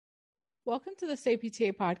Welcome to this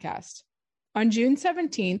APTA podcast. On June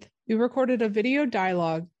 17th, we recorded a video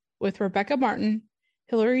dialogue with Rebecca Martin,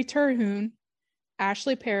 Hillary Terhune,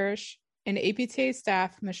 Ashley Parrish, and APTA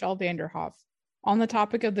staff Michelle Vanderhoff on the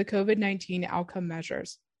topic of the COVID-19 outcome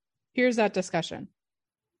measures. Here's that discussion.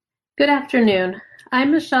 Good afternoon.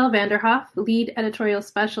 I'm Michelle Vanderhoff, Lead Editorial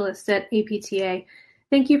Specialist at APTA.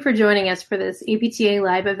 Thank you for joining us for this APTA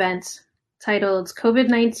live event titled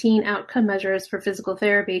COVID-19 Outcome Measures for Physical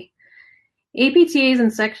Therapy. APTAs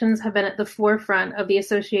and sections have been at the forefront of the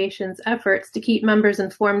association's efforts to keep members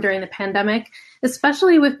informed during the pandemic,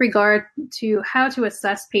 especially with regard to how to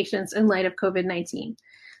assess patients in light of COVID-19.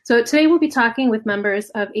 So today we'll be talking with members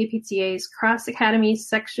of APTA's Cross Academy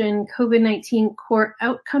Section COVID-19 Core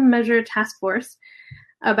Outcome Measure Task Force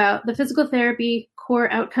about the physical therapy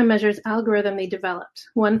core outcome measures algorithm they developed,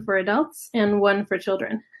 one for adults and one for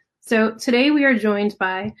children. So today we are joined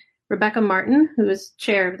by Rebecca Martin, who is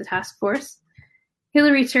chair of the task force,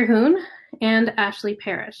 Hillary Terhune, and Ashley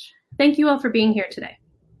Parrish. Thank you all for being here today.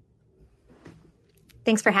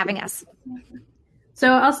 Thanks for having us.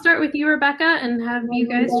 So I'll start with you, Rebecca, and have you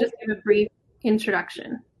guys just give a brief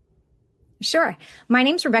introduction. Sure. My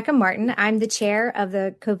name's Rebecca Martin. I'm the chair of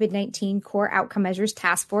the COVID-19 Core Outcome Measures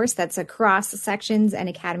Task Force. That's a cross-sections and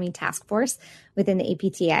academy task force within the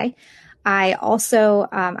APTA. I also,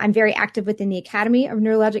 I'm very active within the Academy of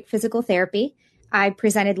Neurologic Physical Therapy. I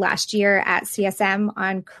presented last year at CSM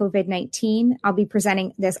on COVID-19. I'll be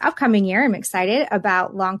presenting this upcoming year. I'm excited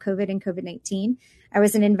about long COVID and COVID-19. I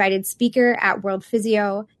was an invited speaker at World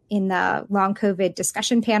Physio in the long COVID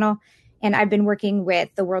discussion panel. And I've been working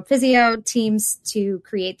with the World Physio teams to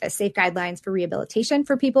create the safe guidelines for rehabilitation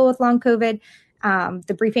for people with long COVID.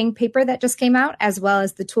 The briefing paper that just came out, as well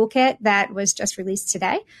as the toolkit that was just released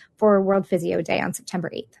today for World Physio Day on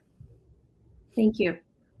September 8th. Thank you.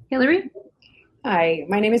 Hillary? Hi,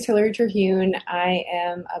 my name is Hillary Terhune. I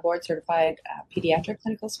am a board-certified pediatric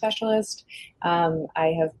clinical specialist.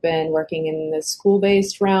 I have been working in the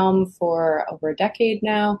school-based realm for over a decade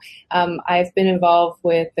now. I've been involved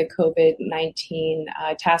with the COVID-19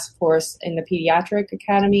 task force in the Pediatric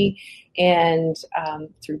Academy, and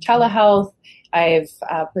through telehealth, I've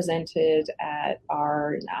presented at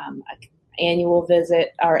our annual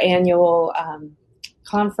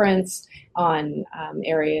conference on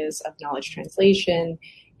areas of knowledge translation,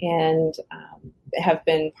 and have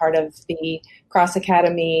been part of the Cross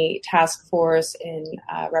Academy task force in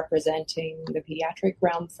representing the pediatric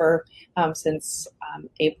realm for since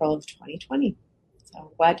April of 2020.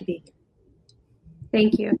 So glad to be here.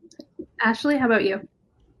 Thank you. Ashley, how about you?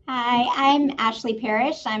 Hi, I'm Ashley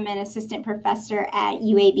Parrish. I'm an assistant professor at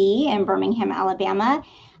UAB in Birmingham, Alabama.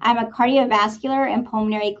 I'm a cardiovascular and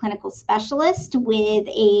pulmonary clinical specialist with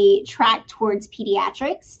a track towards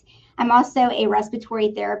pediatrics. I'm also a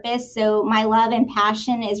respiratory therapist, so my love and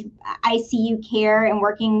passion is ICU care and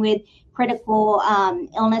working with critical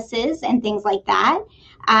illnesses and things like that.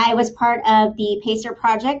 I was part of the PACER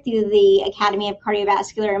project through the Academy of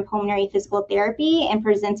Cardiovascular and Pulmonary Physical Therapy and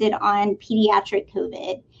presented on pediatric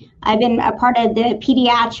COVID. I've been a part of the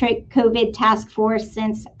pediatric COVID task force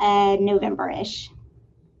since November-ish.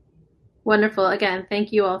 Wonderful. Again,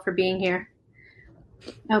 thank you all for being here.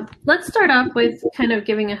 Now, let's start off with kind of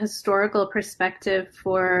giving a historical perspective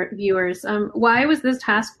for viewers. Why was this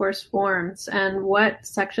task force formed and what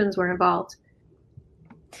sections were involved?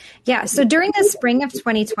 Yeah, so during the spring of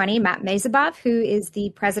 2020, Matt Mezabov, who is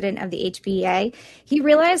the president of the HPA, he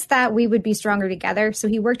realized that we would be stronger together. So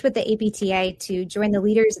he worked with the APTA to join the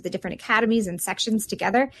leaders of the different academies and sections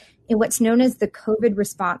together in what's known as the COVID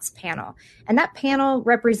response panel. And that panel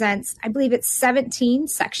represents, I believe it's 17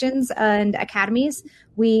 sections and academies.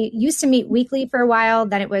 We used to meet weekly for a while,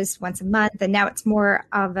 then it was once a month, and now it's more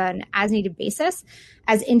of an as-needed basis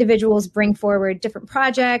as individuals bring forward different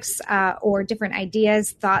projects or different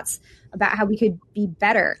ideas, thoughts about how we could be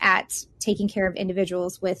better at taking care of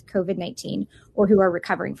individuals with COVID-19 or who are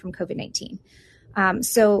recovering from COVID-19.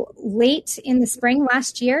 So late in the spring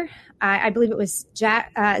last year, I believe it was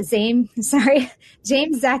James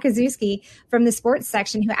Zakazewski from the sports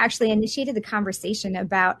section who actually initiated the conversation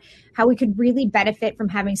about how we could really benefit from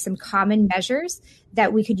having some common measures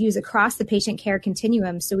that we could use across the patient care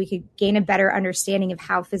continuum so we could gain a better understanding of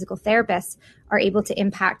how physical therapists are able to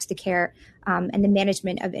impact the care and the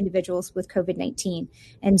management of individuals with COVID-19.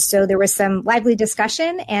 And so there was some lively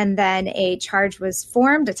discussion, and then a charge was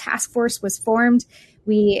formed, a task force was formed.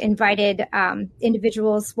 We invited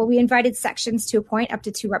we invited sections to appoint up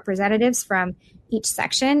to 2 representatives from each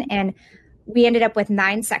section, and we ended up with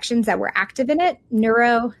 9 sections that were active in it: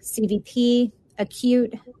 neuro, CVP,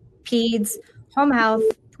 acute, peds, home health,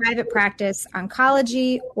 private practice,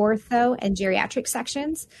 oncology, ortho, and geriatric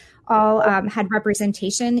sections all had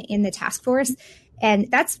representation in the task force.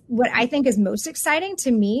 And that's what I think is most exciting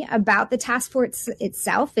to me about the task force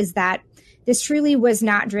itself, is that this truly was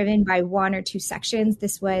not driven by one or two sections.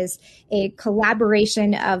 This was a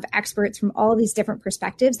collaboration of experts from all these different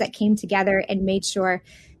perspectives that came together and made sure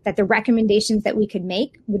that the recommendations that we could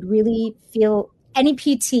make would really feel, any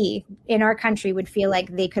PT in our country would feel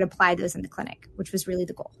like they could apply those in the clinic, which was really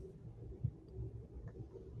the goal.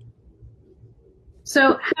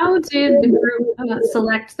 So how did the group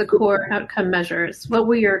select the core outcome measures? What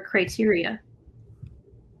were your criteria?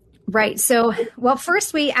 Right. So, well,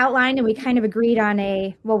 first we outlined and we kind of agreed on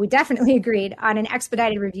we definitely agreed on an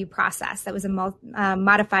expedited review process that was a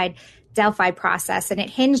modified Delphi process, and it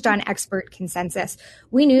hinged on expert consensus.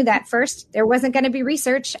 We knew that first, there wasn't going to be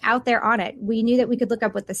research out there on it. We knew that we could look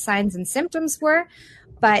up what the signs and symptoms were,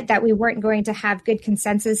 but that we weren't going to have good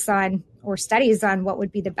consensus on or studies on what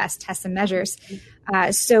would be the best tests and measures.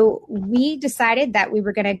 So we decided that we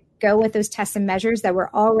were going to go with those tests and measures that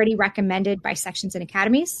were already recommended by sections and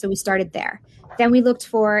academies. So we started there. Then we looked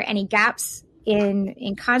for any gaps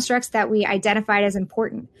in constructs that we identified as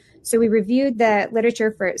important. So we reviewed the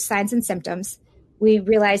literature for signs and symptoms. We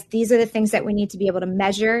realized these are the things that we need to be able to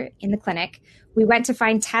measure in the clinic. We went to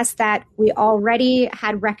find tests that we already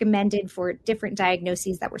had recommended for different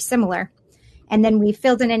diagnoses that were similar. And then we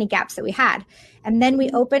filled in any gaps that we had. And then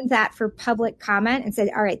we opened that for public comment and said,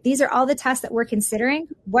 all right, these are all the tests that we're considering.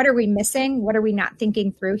 What are we missing? What are we not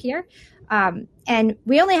thinking through here? And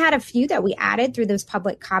we only had a few that we added through those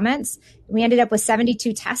public comments. We ended up with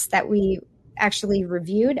 72 tests that we actually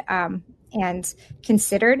reviewed and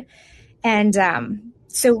considered. And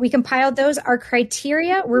so we compiled those. Our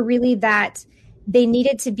criteria were really that they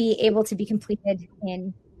needed to be able to be completed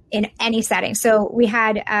in any setting. So we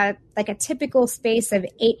had like a typical space of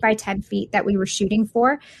 8 by 10 feet that we were shooting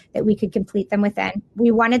for, that we could complete them within.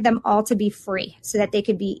 We wanted them all to be free so that they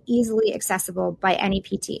could be easily accessible by any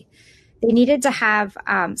PT. They needed to have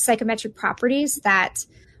psychometric properties that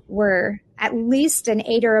were at least an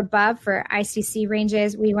 8 or above for ICC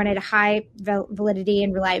ranges. We wanted high validity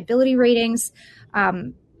and reliability ratings.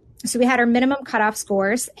 So we had our minimum cutoff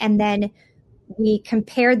scores, and then we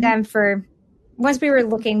compared them for, once we were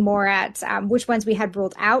looking more at which ones we had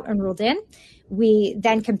ruled out and ruled in, we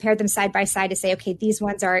then compared them side by side to say, okay, these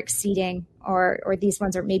ones are exceeding or these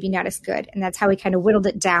ones are maybe not as good. And that's how we kind of whittled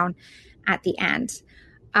it down at the end.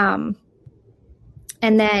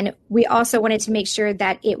 And then we also wanted to make sure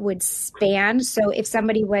that it would span. So if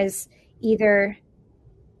somebody was either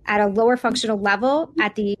at a lower functional level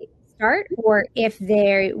at the start, or if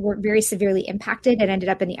they were very severely impacted and ended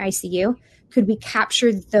up in the ICU, could we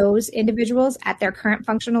capture those individuals at their current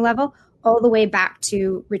functional level all the way back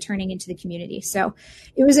to returning into the community? So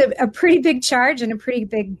it was a pretty big charge and a pretty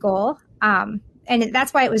big goal. And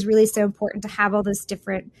that's why it was really so important to have all those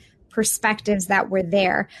different perspectives that were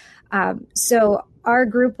there. So our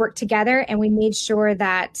group worked together and we made sure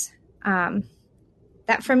that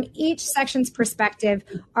that from each section's perspective,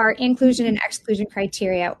 our inclusion and exclusion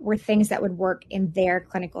criteria were things that would work in their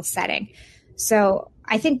clinical setting. So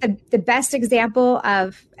I think the best example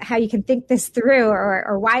of how you can think this through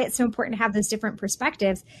or why it's so important to have those different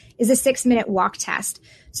perspectives is a 6-minute walk test.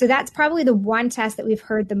 So that's probably the one test that we've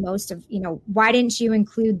heard the most of, why didn't you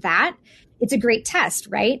include that? It's a great test,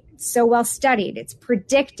 right? It's so well studied. It's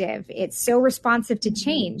predictive. It's so responsive to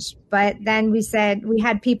change. But then we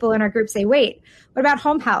had people in our group say, wait, what about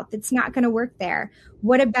home health? It's not going to work there.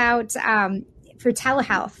 What about for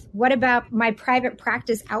telehealth? What about my private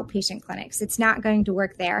practice outpatient clinics? It's not going to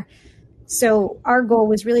work there. So our goal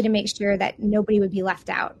was really to make sure that nobody would be left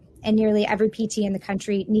out. And nearly every PT in the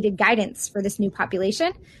country needed guidance for this new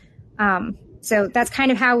population. So that's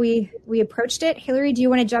kind of how we approached it. Hillary, do you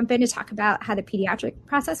want to jump in to talk about how the pediatric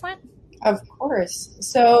process went? Of course.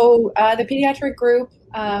 So the pediatric group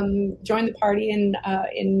joined the party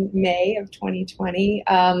in May of 2020.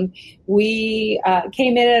 We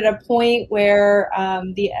came in at a point where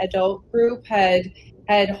the adult group had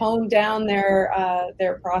honed down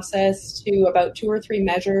their process to about 2 or 3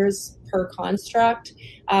 measures per construct.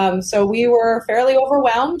 So we were fairly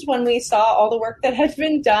overwhelmed when we saw all the work that had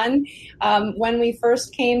been done. When we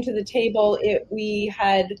first came to the table, we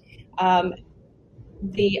had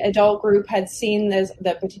the adult group had seen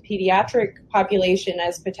the pediatric population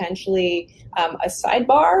as potentially a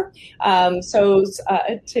sidebar. So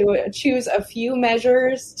to choose a few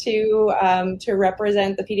measures to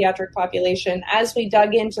represent the pediatric population. As we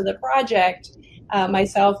dug into the project,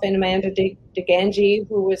 myself and Amanda DeGangi,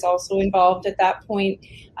 who was also involved at that point.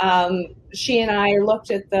 She and I looked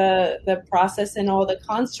at the process and all the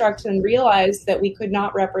constructs and realized that we could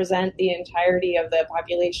not represent the entirety of the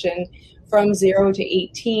population from 0 to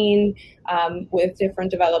 18 with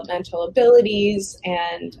different developmental abilities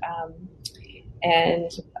and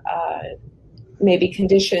maybe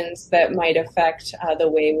conditions that might affect the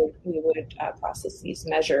way we would process these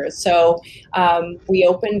measures. So we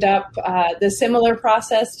opened up the similar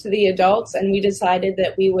process to the adults, and we decided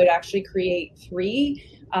that we would actually create 3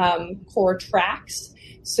 core tracks.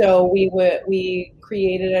 So we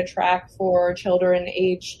created a track for children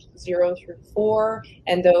aged 0 through 4,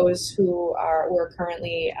 and those who were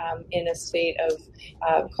currently in a state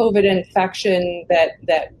of COVID infection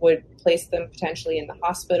that would place them potentially in the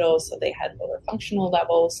hospital, so they had lower functional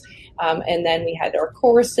levels. And then we had our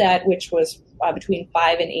core set, which was between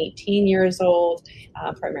 5 and 18 years old,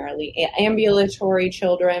 primarily ambulatory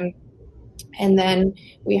children. And then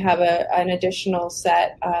we have an additional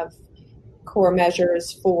set of core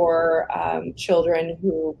measures for children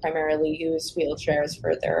who primarily use wheelchairs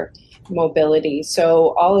for their mobility.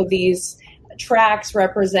 So all of these tracks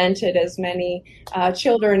represented as many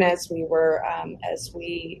children as we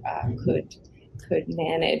could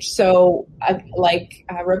manage. So like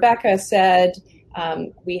Rebecca said,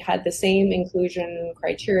 we had the same inclusion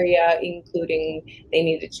criteria, including they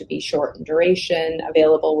needed to be short in duration,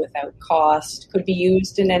 available without cost, could be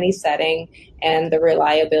used in any setting, and the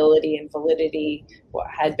reliability and validity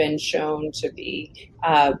had been shown to be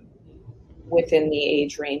within the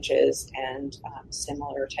age ranges and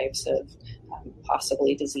similar types of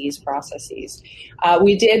possibly disease processes.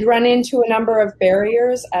 We did run into a number of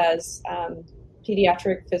barriers, as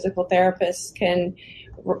pediatric physical therapists can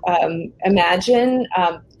imagine.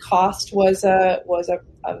 Cost was a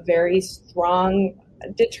very strong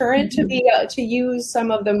deterrent to use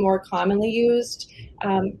some of the more commonly used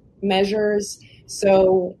measures.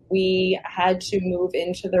 So we had to move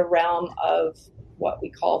into the realm of what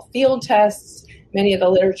we call field tests. Many of the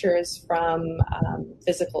literature is from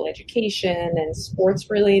physical education and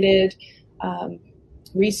sports-related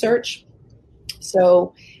research.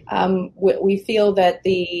 So we feel that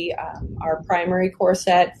our primary core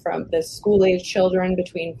set from the school-age children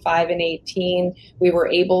between 5 and 18, we were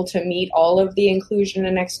able to meet all of the inclusion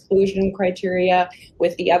and exclusion criteria.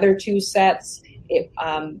 With the other 2 sets, in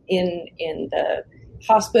the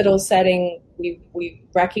hospital setting, we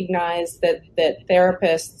recognize that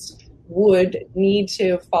therapists would need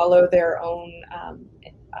to follow their own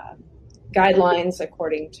guidelines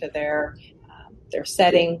according to their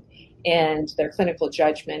setting and their clinical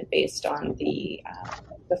judgment based on the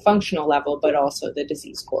functional level, but also the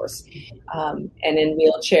disease course. And in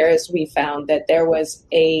wheelchairs, we found that there was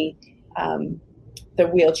the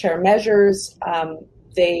wheelchair measures.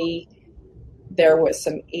 There was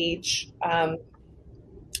some age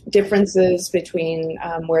differences between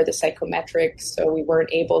where the psychometrics, so we weren't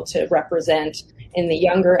able to represent in the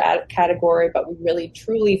younger category, but we really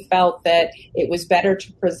truly felt that it was better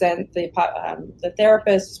to present the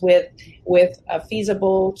therapists with a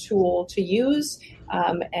feasible tool to use,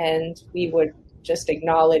 and we would just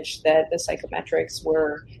acknowledge that the psychometrics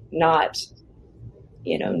were not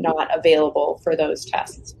available for those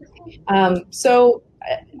tests. So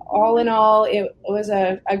all in all, it was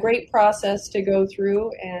a great process to go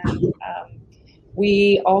through, and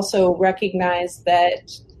we also recognize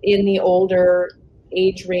that in the older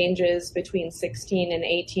age ranges between 16 and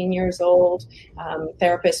 18 years old,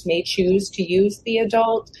 therapists may choose to use the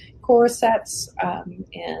adult core sets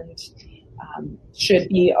and should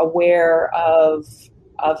be aware of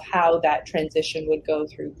how that transition would go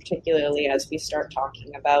through, particularly as we start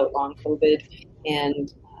talking about long COVID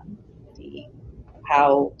and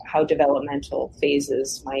how developmental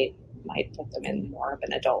phases might put them in more of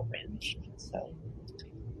an adult range. So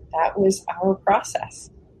that was our process.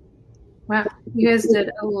 Wow, you guys did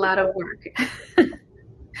a lot of work.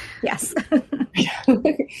 Yes.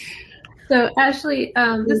 So Ashley,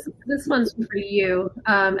 this one's for you,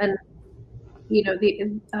 and I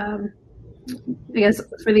guess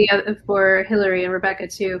for Hillary and Rebecca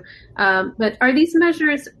too. But are these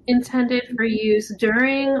measures intended for use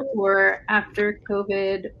during or after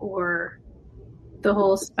COVID, or the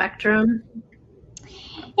whole spectrum?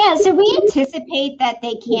 Yeah, so we anticipate that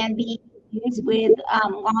they can be used with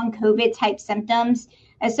long COVID type symptoms.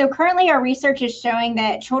 So currently our research is showing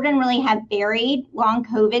that children really have varied long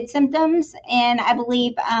COVID symptoms. And I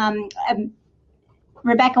believe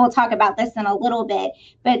Rebecca will talk about this in a little bit,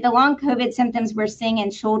 but the long COVID symptoms we're seeing in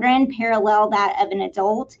children parallel that of an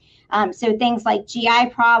adult. So things like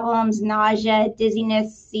GI problems, nausea,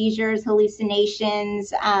 dizziness, seizures,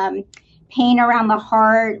 hallucinations, pain around the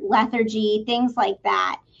heart, lethargy, things like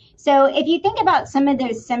that. So if you think about some of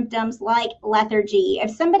those symptoms like lethargy,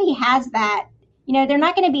 if somebody has that, they're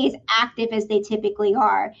not going to be as active as they typically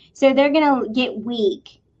are. So they're going to get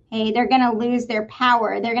weak. Okay? They're going to lose their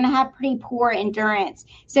power. They're going to have pretty poor endurance.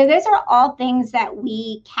 So those are all things that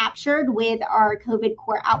we captured with our COVID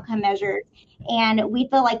core outcome measures. And we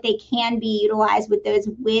feel like they can be utilized with those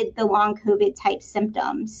with the long COVID type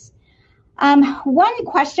symptoms. One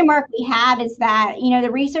question mark we have is that, the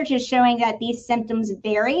research is showing that these symptoms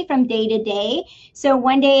vary from day to day. So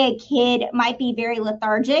one day a kid might be very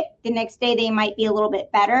lethargic. The next day they might be a little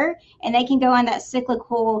bit better. And they can go on that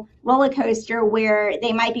cyclical roller coaster where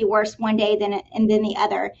they might be worse one day than the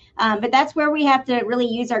other. But that's where we have to really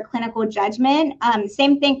use our clinical judgment.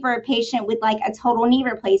 Same thing for a patient with like a total knee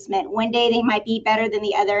replacement. One day they might be better than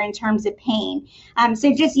the other in terms of pain.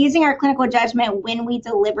 So just using our clinical judgment when we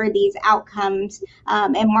deliver these outcomes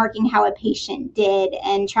and marking how a patient did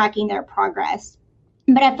and tracking their progress.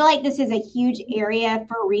 But I feel like this is a huge area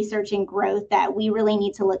for research and growth that we really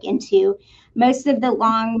need to look into. Most of the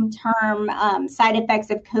long-term side effects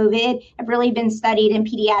of COVID have really been studied in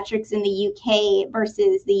pediatrics in the UK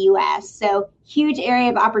versus the US. So huge area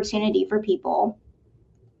of opportunity for people.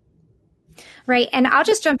 Right. And I'll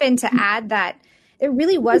just jump in to add that it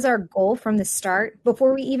really was our goal from the start,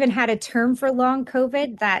 before we even had a term for long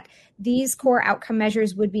COVID, that these core outcome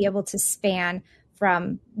measures would be able to span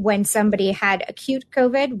from when somebody had acute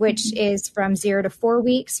COVID, which is from 0 to 4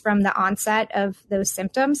 weeks from the onset of those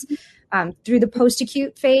symptoms, through the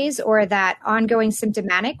post-acute phase, or that ongoing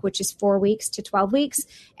symptomatic, which is 4 weeks to 12 weeks,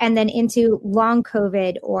 and then into long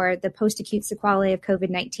COVID, or the post-acute sequelae of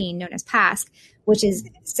COVID-19, known as PASC, which is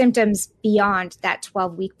symptoms beyond that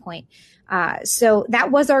 12-week point. So that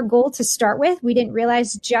was our goal to start with. We didn't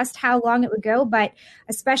realize just how long it would go, but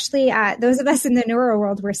especially those of us in the neuro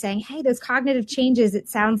world were saying, hey, those cognitive changes, it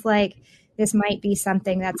sounds like this might be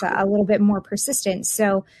something that's a little bit more persistent.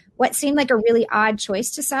 So what seemed like a really odd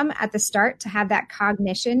choice to some at the start, to have that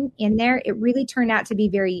cognition in there, it really turned out to be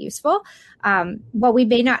very useful. While we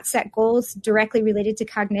may not set goals directly related to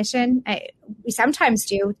cognition, we sometimes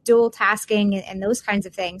do dual tasking and those kinds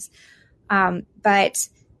of things. But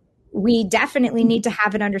we definitely need to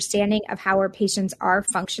have an understanding of how our patients are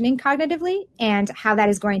functioning cognitively and how that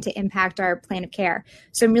is going to impact our plan of care.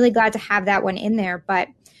 So I'm really glad to have that one in there. But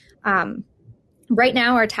right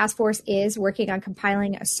now, our task force is working on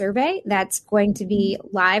compiling a survey that's going to be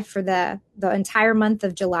live for the entire month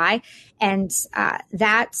of July. And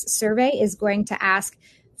that survey is going to ask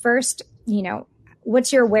first,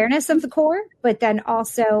 what's your awareness of the core? But then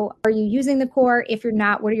also, are you using the core? If you're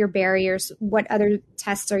not, what are your barriers? What other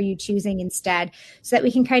tests are you choosing instead? So that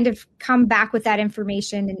we can kind of come back with that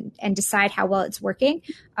information and decide how well it's working,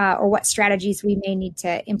 or what strategies we may need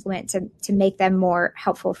to implement to make them more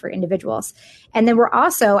helpful for individuals. And then we're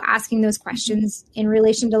also asking those questions in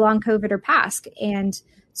relation to long COVID or PASC. And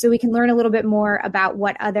so we can learn a little bit more about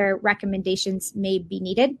what other recommendations may be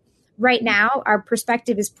needed. Right now, our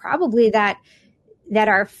perspective is probably that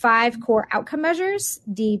our 5 core outcome measures,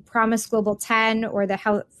 the PROMIS Global 10, or the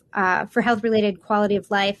health for health-related quality of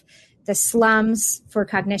life, the SLUMS for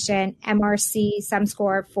cognition, MRC, SUM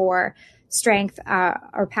score for strength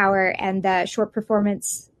or power, and the short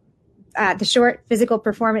physical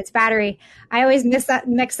performance battery. I always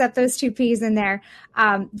mix up those 2 P's in there,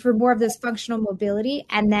 for more of this functional mobility,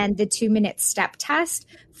 and then the 2-minute step test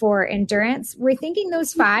for endurance. We're thinking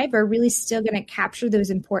those 5 are really still going to capture those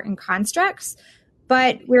important constructs.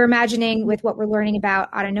 But we're imagining, with what we're learning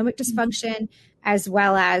about autonomic dysfunction, as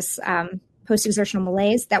well as post-exertional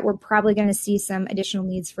malaise, that we're probably going to see some additional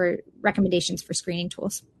needs for recommendations for screening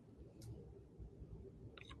tools.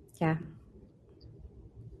 Yeah.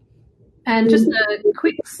 And just a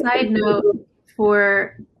quick side note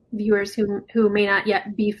for viewers who may not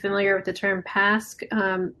yet be familiar with the term PASC,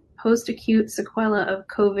 post-acute sequela of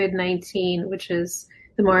COVID-19, which is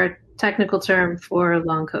the more technical term for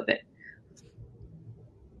long COVID.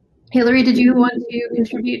 Hillary, did you want to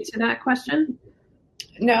contribute to that question?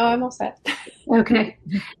 No, I'm all set. Okay.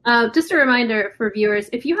 Just a reminder for viewers,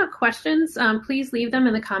 if you have questions, please leave them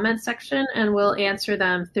in the comments section and we'll answer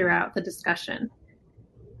them throughout the discussion.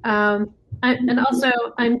 And also,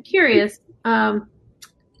 I'm curious,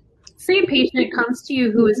 say a patient comes to you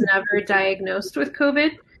who is never diagnosed with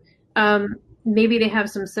COVID. Maybe they have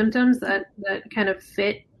some symptoms that kind of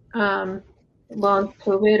fit long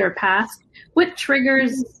COVID or PASC. What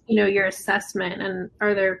triggers, your assessment, and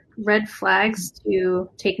are there red flags to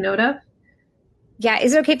take note of? Yeah.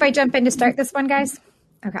 Is it okay if I jump in to start this one, guys?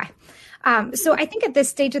 Okay. So I think at this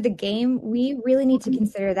stage of the game, we really need to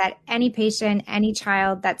consider that any patient, any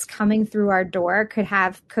child that's coming through our door could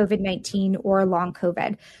have COVID-19 or long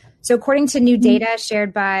COVID. So according to new data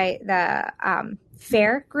shared by the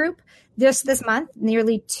FAIR group, this month,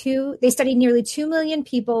 they studied nearly 2 million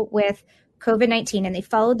people with COVID-19 and they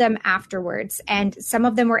followed them afterwards. And some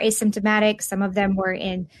of them were asymptomatic, some of them were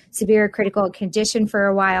in severe critical condition for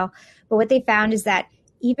a while. But what they found is that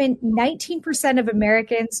even 19% of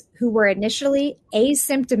Americans who were initially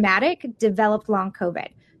asymptomatic developed long COVID.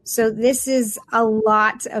 So this is a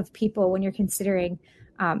lot of people when you're considering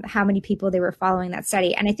how many people they were following that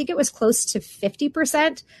study. And I think it was close to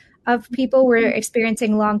 50% of people were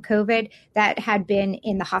experiencing long COVID that had been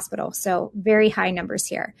in the hospital. So very high numbers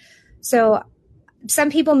here. So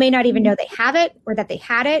some people may not even know they have it or that they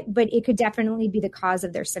had it, but it could definitely be the cause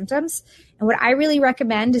of their symptoms. And what I really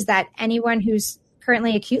recommend is that anyone who's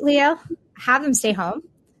currently acutely ill, have them stay home.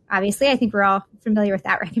 Obviously, I think we're all familiar with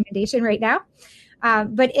that recommendation right now.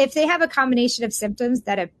 But if they have a combination of symptoms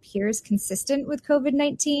that appears consistent with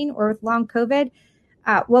COVID-19 or with long COVID,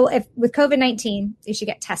 if with COVID-19, they should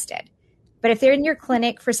get tested. But if they're in your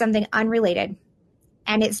clinic for something unrelated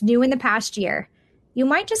and it's new in the past year, you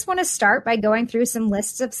might just want to start by going through some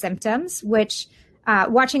lists of symptoms, which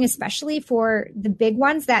watching especially for the big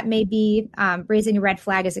ones that may be raising a red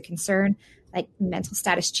flag as a concern, like mental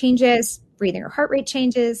status changes, breathing or heart rate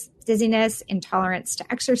changes, dizziness, intolerance to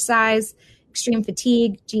exercise, extreme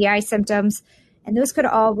fatigue, GI symptoms. And those could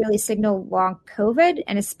all really signal long COVID,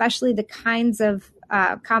 and especially the kinds of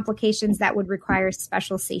complications that would require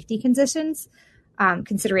special safety considerations.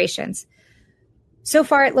 So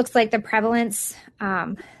far, it looks like the prevalence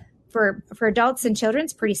for adults and children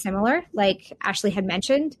is pretty similar, like Ashley had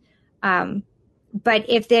mentioned. But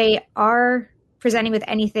if they are presenting with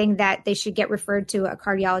anything that they should get referred to a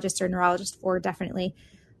cardiologist or neurologist for, definitely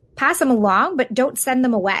pass them along, but don't send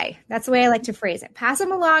them away. That's the way I like to phrase it. Pass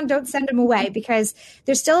them along, don't send them away, because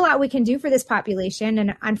there's still a lot we can do for this population.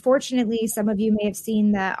 And unfortunately, some of you may have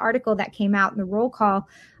seen the article that came out in the roll call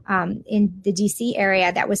in the DC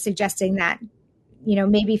area that was suggesting that,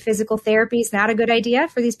 maybe physical therapy is not a good idea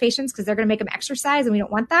for these patients because they're going to make them exercise, and we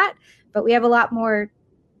don't want that. But we have a lot more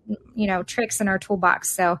tricks in our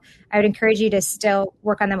toolbox. So I would encourage you to still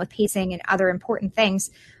work on them with pacing and other important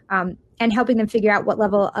things, and helping them figure out what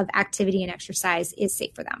level of activity and exercise is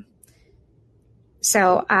safe for them.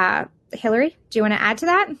 So, Hillary, do you want to add to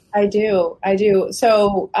that? I do.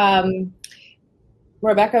 So,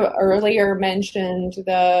 Rebecca earlier mentioned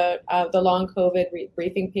the long COVID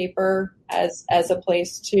briefing paper as a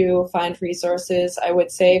place to find resources. I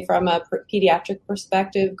would say from a pediatric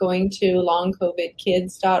perspective, going to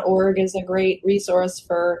longcovidkids.org is a great resource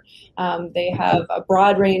for. They have a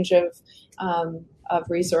broad range of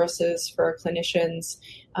resources for clinicians.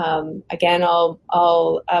 Again, I'll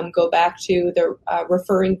go back to the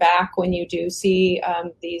referring back when you do see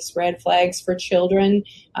these red flags for children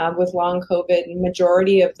with long COVID.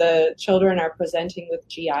 Majority of the children are presenting with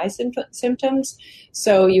GI symptoms,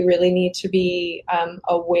 so you really need to be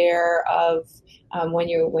aware of when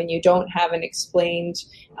you don't have an explained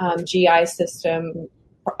GI system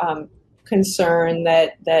concern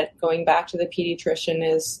that going back to the pediatrician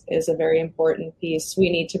is a very important piece. We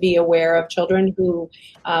need to be aware of children who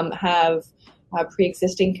have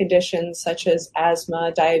pre-existing conditions such as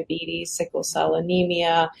asthma, diabetes, sickle cell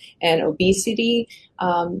anemia, and obesity.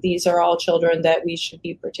 These are all children that we should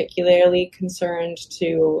be particularly concerned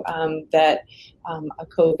to that a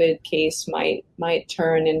COVID case might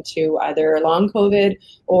turn into either long COVID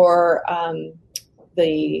or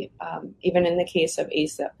even in the case of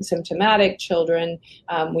asymptomatic children,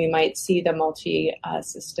 we might see the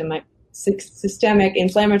systemic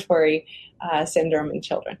inflammatory syndrome in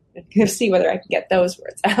children. See whether I can get those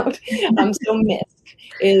words out. So MISC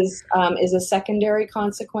is a secondary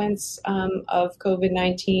consequence of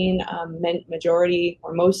COVID-19. Majority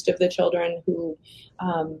or most of the children who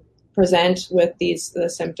present with the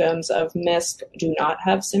symptoms of MISC do not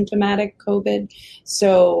have symptomatic COVID.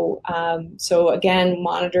 So again,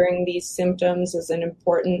 monitoring these symptoms is an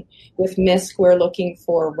important. With MISC, we're looking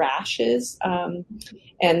for rashes, and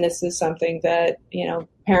this is something that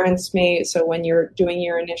parents may. So when you're doing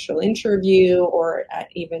your initial interview or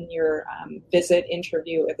even your visit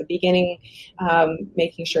interview at the beginning,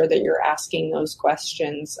 making sure that you're asking those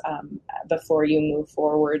questions before you move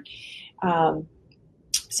forward.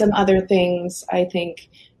 Some other things, I think,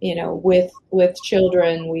 with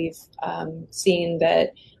children, we've seen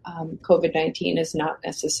that COVID-19 is not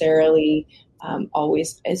necessarily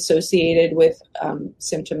always associated with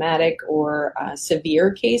symptomatic or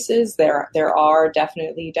severe cases. There are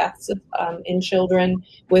definitely deaths in children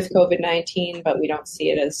with COVID-19, but we don't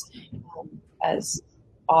see it as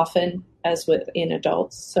often as in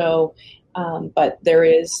adults. So, but there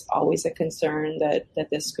is always a concern that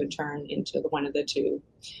this could turn into one of the two,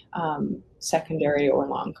 secondary or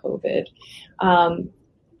long COVID.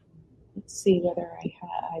 Let's see whether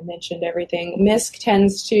I mentioned everything. MISC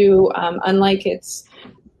tends to, unlike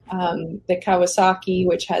the Kawasaki,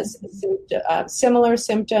 which has similar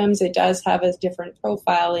symptoms, it does have a different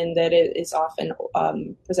profile in that it is often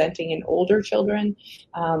presenting in older children,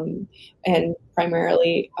 and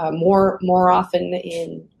primarily more often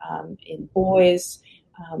in boys.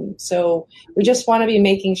 So we just want to be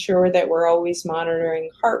making sure that we're always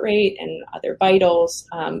monitoring heart rate and other vitals,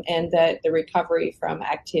 and that the recovery from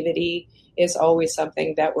activity is always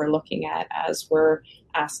something that we're looking at as we're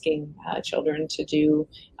asking children to do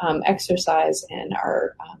exercise and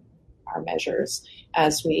our measures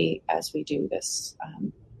as we do this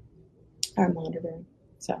our monitoring.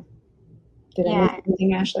 So. Did I miss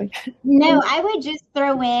anything, Ashley? No, I would just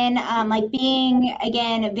throw in being,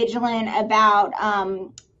 again, vigilant about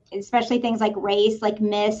especially things like race. Like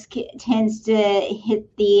MISC tends to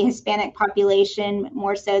hit the Hispanic population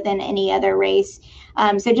more so than any other race.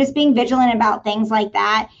 So just being vigilant about things like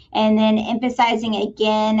that, and then emphasizing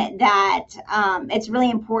again that it's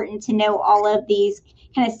really important to know all of these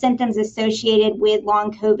kind of symptoms associated with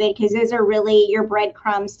long COVID, because those are really your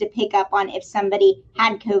breadcrumbs to pick up on if somebody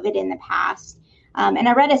had COVID in the past. And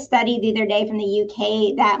I read a study the other day from the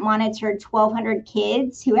UK that monitored 1,200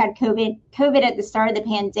 kids who had COVID at the start of the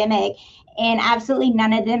pandemic, and absolutely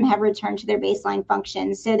none of them have returned to their baseline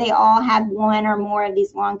functions. So they all have one or more of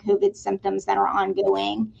these long COVID symptoms that are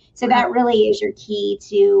ongoing. So that really is your key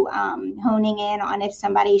to honing in on if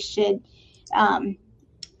somebody should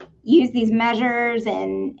use these measures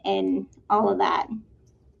and all of that.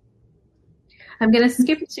 I'm going to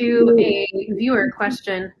skip to a viewer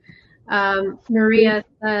question. Maria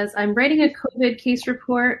says, I'm writing a COVID case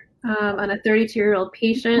report on a 32-year-old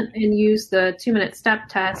patient and used the 2-minute step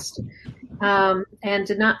test and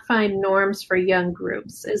did not find norms for young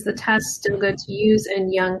groups. Is the test still good to use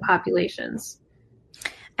in young populations?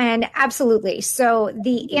 And absolutely. So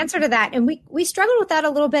the answer to that, and we struggled with that a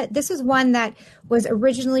little bit. This is one that was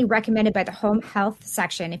originally recommended by the home health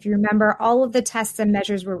section. If you remember, all of the tests and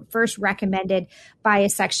measures were first recommended by a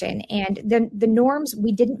section. And the norms,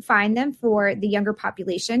 we didn't find them for the younger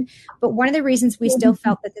population. But one of the reasons we still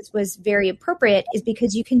felt that this was very appropriate is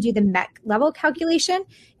because you can do the MET level calculation,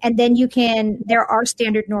 and then there are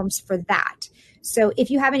standard norms for that. So if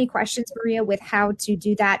you have any questions, Maria, with how to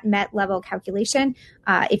do that MET level calculation,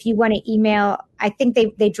 if you want to email, I think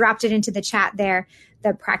they dropped it into the chat there,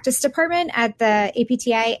 the practice department at the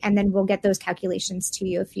APTA, and then we'll get those calculations to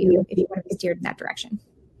you if you want to be steered in that direction.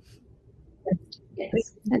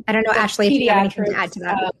 Yes. I don't know, Ashley, if you have anything to add to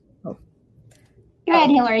that. Go ahead,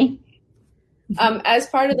 Hillary. As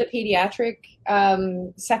part of the pediatric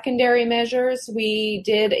secondary measures, we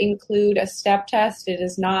did include a step test. It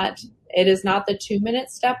is not the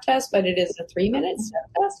 2-minute step test, but it is a 3-minute step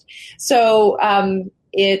test. So I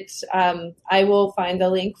will find the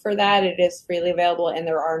link for that. It is freely available, and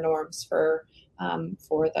there are norms for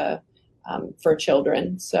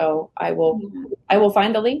children. So I will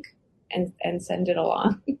find the link and send it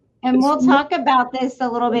along. And we'll talk about this a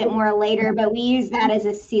little bit more later, but we use that as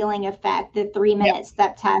a ceiling effect, the 3-minute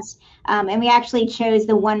step test. And we actually chose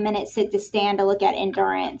the 1-minute sit to stand to look at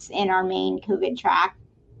endurance in our main COVID track.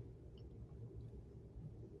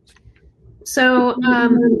 So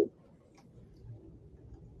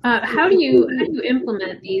how do you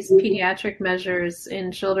implement these pediatric measures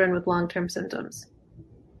in children with long-term symptoms?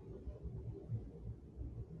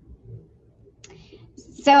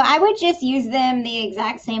 So I would just use them the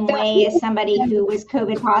exact same way as somebody who was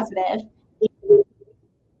COVID positive.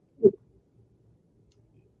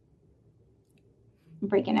 I'm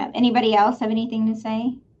breaking up. Anybody else have anything to say?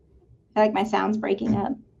 I feel like my sound's breaking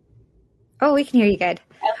up. Oh, we can hear you good.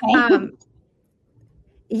 Okay.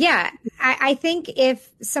 Yeah, I think if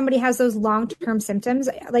somebody has those long-term symptoms,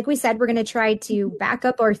 like we said, we're going to try to back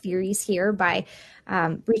up our theories here by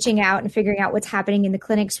reaching out and figuring out what's happening in the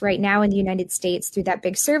clinics right now in the United States through that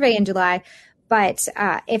big survey in July. But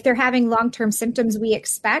if they're having long-term symptoms, we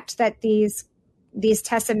expect that these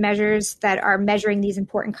tests and measures that are measuring these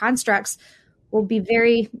important constructs will be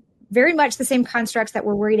very, very much the same constructs that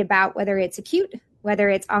we're worried about, whether it's acute, whether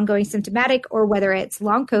it's ongoing symptomatic, or whether it's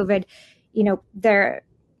long COVID.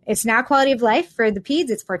 It's now quality of life for the peds.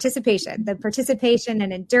 It's participation. The participation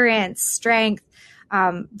and endurance, strength,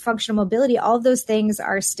 functional mobility, all of those things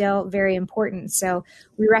are still very important. So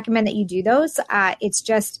we recommend that you do those. It's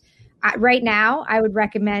just right now, I would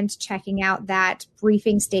recommend checking out that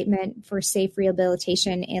briefing statement for safe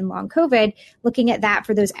rehabilitation in long COVID, looking at that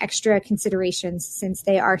for those extra considerations since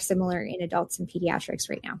they are similar in adults and pediatrics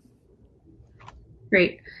right now.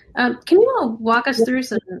 Great. Can you all walk us through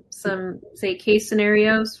some say case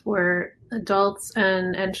scenarios for adults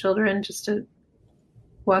and children, just to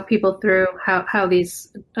walk people through how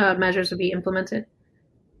these measures would be implemented?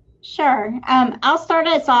 Sure. I'll start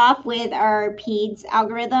us off with our PEDS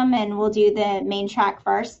algorithm, and we'll do the main track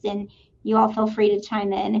first, and you all feel free to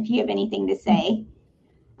chime in if you have anything to say.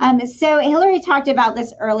 So Hillary talked about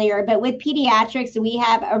this earlier, but with pediatrics, we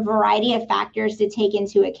have a variety of factors to take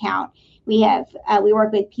into account. We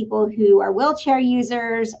work with people who are wheelchair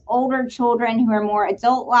users, older children who are more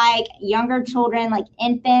adult-like, younger children like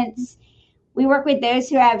infants. We work with those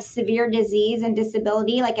who have severe disease and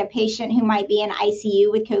disability, like a patient who might be in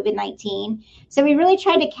ICU with COVID-19. So we really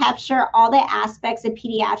try to capture all the aspects of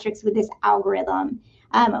pediatrics with this algorithm.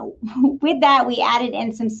 With that, we added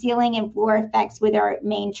in some ceiling and floor effects with our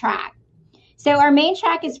main track. So our main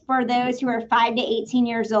track is for those who are 5 to 18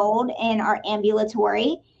 years old and are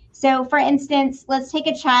ambulatory. So for instance, let's take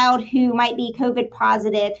a child who might be COVID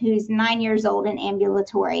positive, who's 9 years old and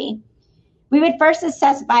ambulatory. We would first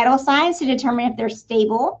assess vital signs to determine if they're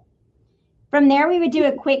stable. From there, we would do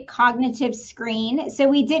a quick cognitive screen. So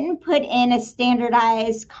we didn't put in a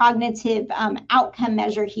standardized cognitive outcome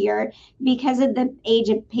measure here because of the age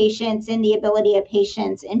of patients and the ability of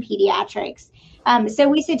patients in pediatrics. So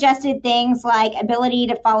we suggested things like ability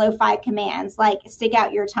to follow 5 commands, like stick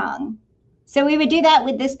out your tongue. So we would do that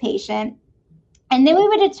with this patient. And then we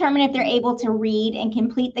would determine if they're able to read and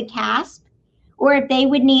complete the CASP, or if they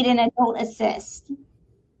would need an adult assist.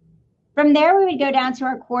 From there, we would go down to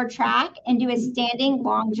our core track and do a standing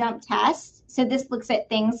long jump test. So this looks at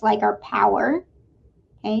things like our power,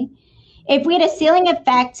 okay? If we had a ceiling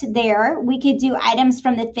effect there, we could do items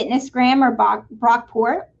from the Fitnessgram or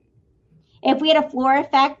Brockport. If we had a floor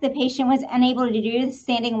effect, the patient was unable to do the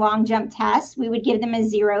standing long jump test, we would give them a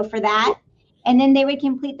 0 for that. And then they would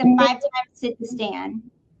complete the 5 times sit to stand.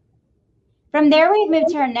 From there, we move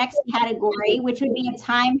to our next category, which would be a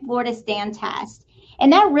time floor to stand test.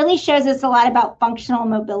 And that really shows us a lot about functional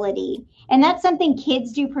mobility. And that's something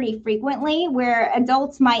kids do pretty frequently where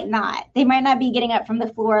adults might not. They might not be getting up from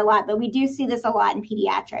the floor a lot, but we do see this a lot in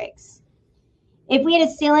pediatrics. If we had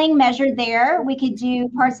a ceiling measured there, we could do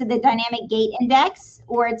parts of the dynamic gait index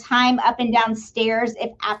or a time up and down stairs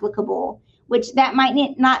if applicable, which that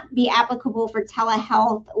might not be applicable for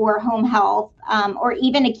telehealth or home health or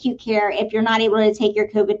even acute care if you're not able to take your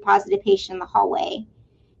COVID positive patient in the hallway.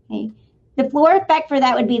 Okay. The floor effect for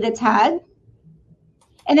that would be the tug.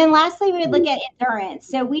 And then lastly, we would look at endurance.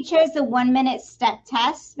 So we chose the 1-minute step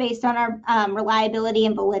test based on our reliability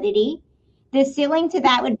and validity. The ceiling to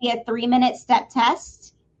that would be a 3-minute step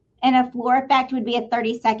test, and a floor effect would be a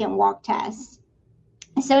 30-second walk test.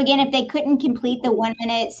 So again, if they couldn't complete the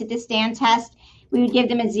 1-minute sit to stand test, we would give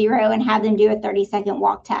them a 0 and have them do a 30-second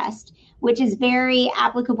walk test, which is very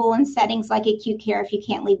applicable in settings like acute care if you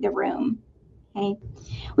can't leave the room. Okay.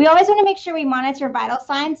 We always want to make sure we monitor vital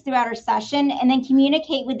signs throughout our session and then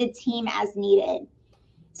communicate with the team as needed.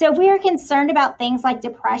 So if we are concerned about things like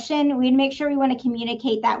depression, we'd make sure we want to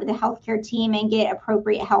communicate that with the healthcare team and get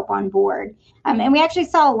appropriate help on board. And we actually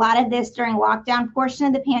saw a lot of this during lockdown portion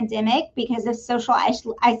of the pandemic because of social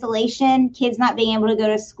isolation, kids not being able to go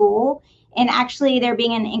to school, and actually there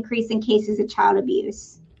being an increase in cases of child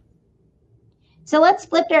abuse. So let's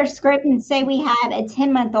flip our script and say we have a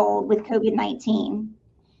 10-month-old with COVID-19.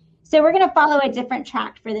 So we're going to follow a different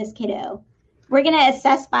track for this kiddo. We're going to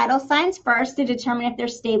assess vital signs first to determine if they're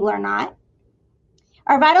stable or not.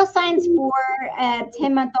 Our vital signs for a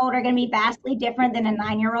 10-month-old are going to be vastly different than a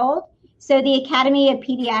 9-year-old. So the Academy of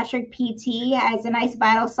Pediatric PT has a nice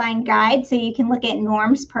vital sign guide so you can look at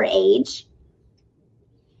norms per age.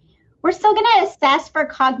 We're still going to assess for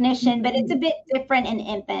cognition, but it's a bit different in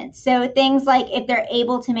infants. So things like if they're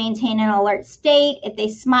able to maintain an alert state, if they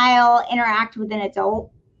smile, interact with an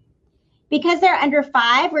adult. Because they're under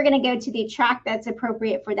 5, we're going to go to the track that's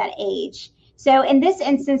appropriate for that age. So in this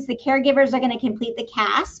instance, the caregivers are going to complete the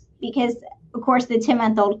CASP because, of course, the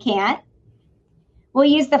 10-month-old can't. We'll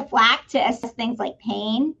use the FLAC to assess things like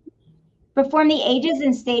pain, perform the ages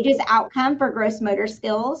and stages outcome for gross motor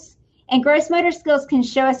skills. And gross motor skills can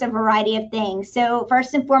show us a variety of things. So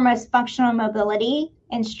first and foremost, functional mobility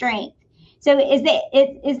and strength. So is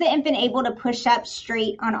the infant able to push up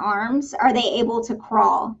straight on arms? Are they able to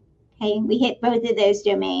crawl? Okay, we hit both of those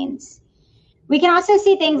domains. We can also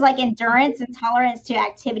see things like endurance and tolerance to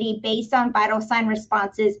activity based on vital sign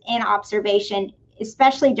responses in observation,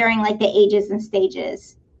 especially during like the ages and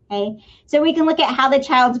stages. Okay, so we can look at how the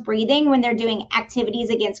child's breathing when they're doing activities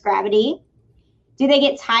against gravity. Do they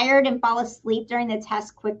get tired and fall asleep during the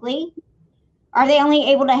test quickly? Are they only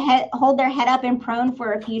able to hold their head up and prone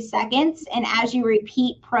for a few seconds? And as you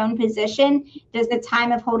repeat prone position, does the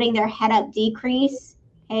time of holding their head up decrease?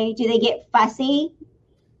 Okay, do they get fussy?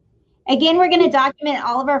 Again, we're going to document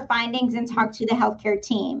all of our findings and talk to the healthcare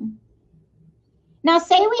team. Now,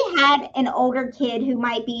 say we had an older kid who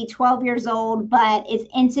might be 12 years old, but is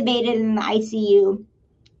intubated in the ICU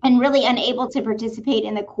and really unable to participate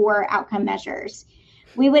in the core outcome measures.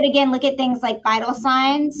 We would, again, look at things like vital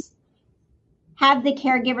signs, have the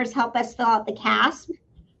caregivers help us fill out the CASP,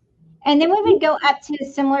 and then we would go up to a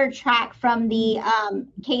similar track from the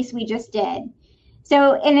case we just did.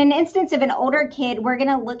 So in an instance of an older kid, we're going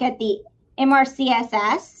to look at the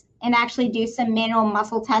MRCSS and actually do some manual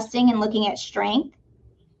muscle testing and looking at strength.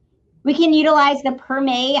 We can utilize the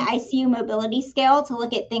PERMA ICU mobility scale to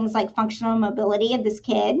look at things like functional mobility of this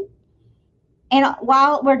kid. And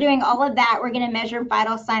while we're doing all of that, we're going to measure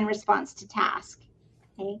vital sign response to task.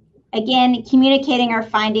 Okay. Again, communicating our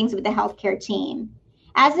findings with the healthcare team.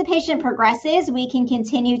 As the patient progresses, we can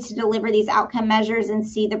continue to deliver these outcome measures and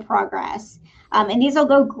see the progress. And these will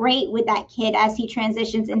go great with that kid as he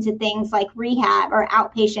transitions into things like rehab or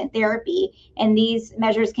outpatient therapy. And these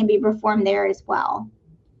measures can be performed there as well.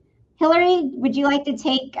 Hillary, would you like to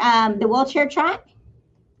take the wheelchair track?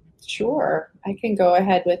 Sure, I can go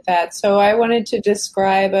ahead with that. So I wanted to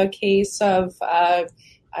describe a case of, I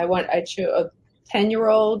chose a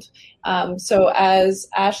 10-year-old. So as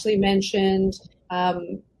Ashley mentioned,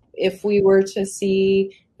 if we were to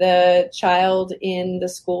see the child in the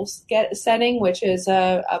school setting, which is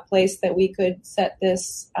a place that we could set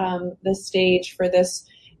this the stage for this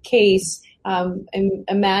case.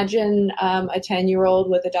 Imagine a 10-year-old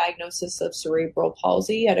with a diagnosis of cerebral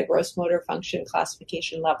palsy at a gross motor function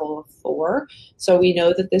classification level of 4. So we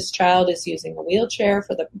know that this child is using a wheelchair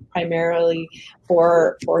primarily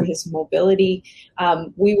for his mobility.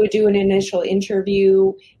 We would do an initial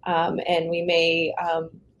interview, and we may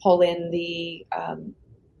pull in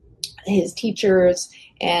his teachers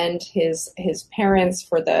and his parents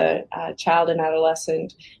for the child and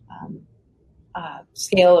adolescent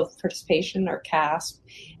scale of participation, or CASP.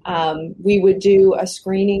 We would do a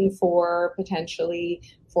screening for potentially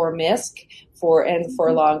for MISC for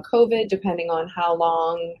long COVID, depending on how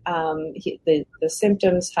long the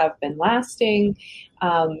symptoms have been lasting.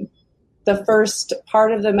 The first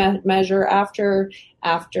part of the measure after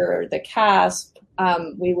the CASP,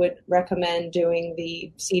 we would recommend doing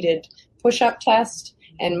the seated push-up test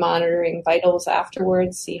and monitoring vitals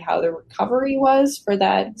afterwards, see how the recovery was for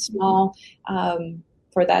that small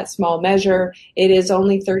measure. It is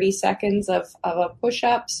only 30 seconds of a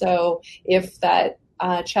push-up, so if that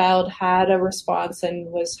child had a response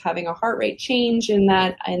and was having a heart rate change in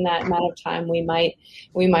that amount of time, we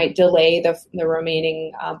might delay the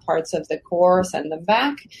remaining parts of the core, send them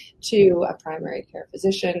back to a primary care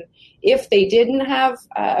physician. If they didn't have,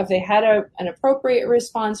 if they had an appropriate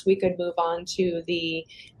response, we could move on to the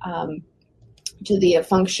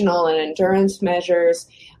functional and endurance measures.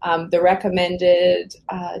 The recommended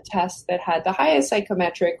test that had the highest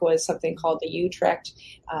psychometric was something called the Utrecht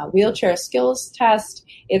wheelchair skills test.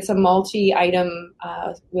 It's a multi-item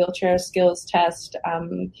wheelchair skills test,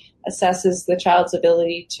 assesses the child's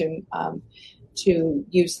ability to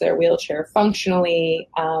use their wheelchair functionally,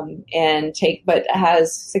 but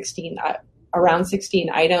has around 16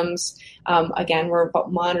 items. Again, we're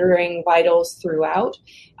monitoring vitals throughout,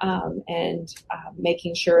 and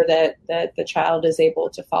making sure that the child is able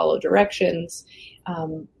to follow directions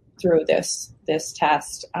through this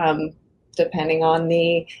test. Depending on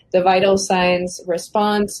the vital signs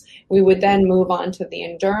response, we would then move on to the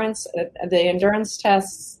endurance. The endurance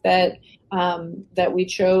tests that we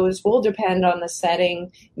chose will depend on the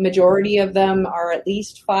setting. Majority of them are at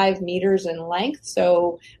least 5 meters in length,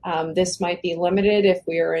 so this might be limited if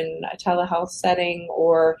we are in a telehealth setting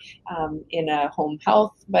or in a home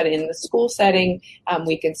health, but in the school setting,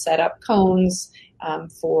 we can set up cones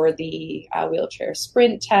for the wheelchair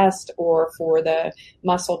sprint test or for the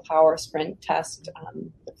muscle power sprint test,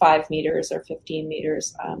 5 meters or 15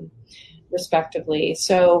 meters respectively.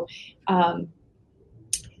 So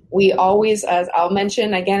we always, as I'll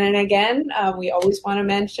mention again and again, we always want to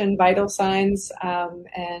mention vital signs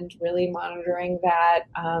and really monitoring that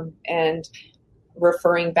and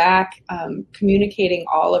referring back, communicating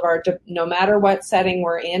all of our, no matter what setting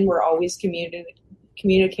we're in, we're always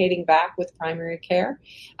communicating back with primary care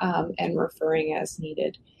and referring as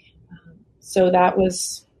needed. So that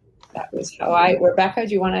was how Rebecca,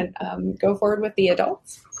 do you want to go forward with the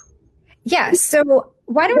adults? Yeah. So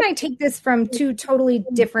why don't I take this from two totally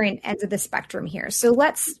different ends of the spectrum here? So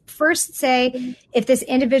let's first say if this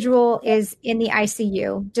individual is in the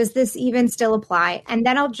ICU, does this even still apply? And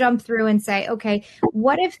then I'll jump through and say, okay,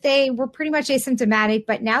 what if they were pretty much asymptomatic,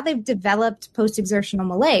 but now they've developed post-exertional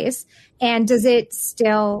malaise, and does it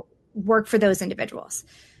still work for those individuals?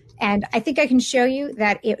 And I think I can show you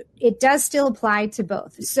that it does still apply to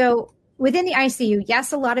both. So within the ICU,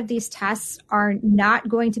 yes, a lot of these tests are not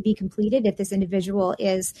going to be completed if this individual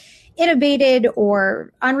is intubated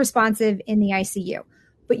or unresponsive in the ICU.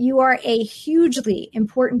 But you are a hugely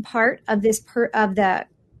important part of this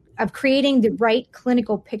of creating the right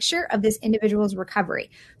clinical picture of this individual's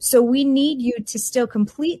recovery. So we need you to still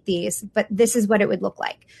complete these, but this is what it would look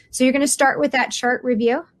like. So you're going to start with that chart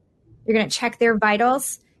review. You're going to check their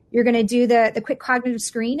vitals. You're going to do the quick cognitive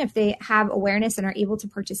screen if they have awareness and are able to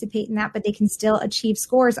participate in that, but they can still achieve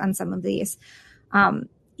scores on some of these.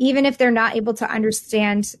 Even if they're not able to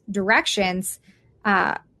understand directions,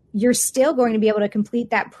 you're still going to be able to complete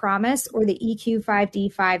that promise or the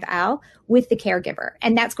EQ5D5L with the caregiver.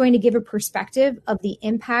 And that's going to give a perspective of the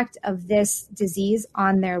impact of this disease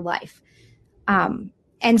on their life.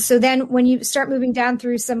 And so then when you start moving down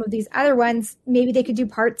through some of these other ones, maybe they could do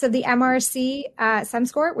parts of the MRC sum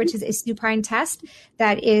score, which is a supine test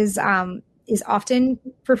that is often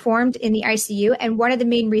performed in the ICU. And one of the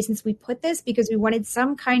main reasons we put this, because we wanted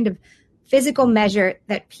some kind of physical measure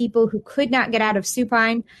that people who could not get out of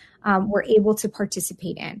supine were able to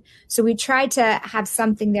participate in. So we tried to have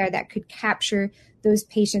something there that could capture those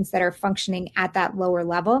patients that are functioning at that lower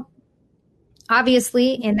level.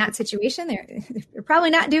 Obviously, in that situation, they're probably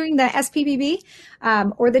not doing the SPPB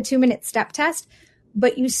or the 2-minute step test,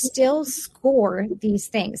 but you still score these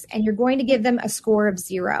things. And you're going to give them a score of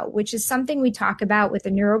 0, which is something we talk about with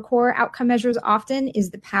the NeuroCore outcome measures often,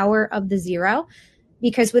 is the power of the 0.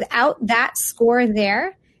 Because without that score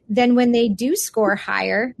there, then when they do score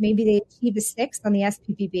higher, maybe they achieve a 6 on the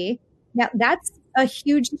SPPB. Now, that's a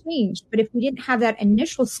huge change. But if we didn't have that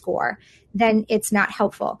initial score, then it's not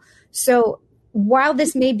helpful. So while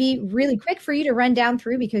this may be really quick for you to run down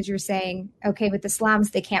through because you're saying, okay, with the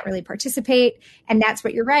slums, they can't really participate. And that's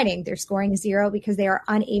what you're writing. They're scoring a 0 because they are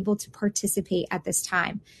unable to participate at this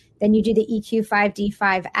time. Then you do the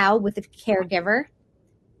EQ5D5L with the caregiver.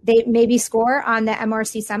 They maybe score on the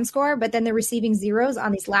MRC sum score, but then they're receiving 0s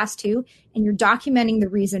on these last 2. And you're documenting the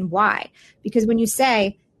reason why. Because when you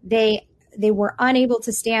say they were unable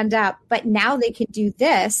to stand up, but now they can do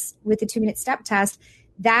this with the 2-minute step test,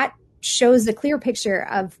 that shows a clear picture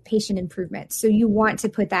of patient improvement. So you want to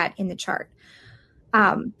put that in the chart.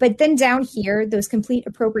 But then down here, those complete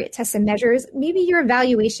appropriate tests and measures, maybe your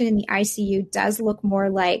evaluation in the ICU does look more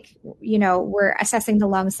like, we're assessing the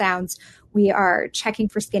lung sounds. We are checking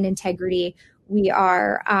for skin integrity. We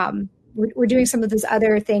are, we're doing some of those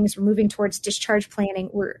other things. We're moving towards discharge planning.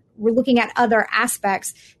 We're looking at other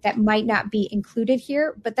aspects that might not be included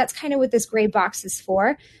here, but that's kind of what this gray box is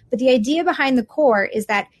for. But the idea behind the core is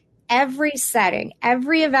that every setting,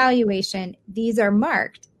 every evaluation, these are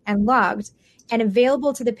marked and logged and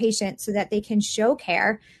available to the patient so that they can show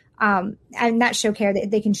care, and not show care,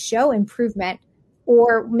 they can show improvement,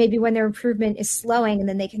 or maybe when their improvement is slowing, and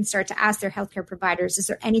then they can start to ask their healthcare providers, is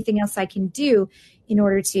there anything else I can do in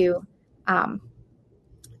order to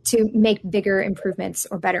make bigger improvements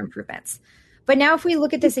or better improvements? But now if we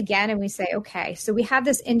look at this again and we say, okay, so we have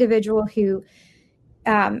this individual who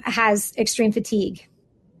has extreme fatigue.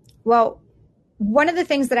 Well, one of the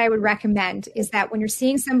things that I would recommend is that when you're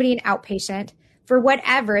seeing somebody, an outpatient, for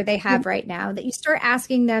whatever they have right now, that you start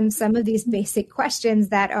asking them some of these basic questions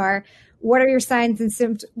that are, what are your signs and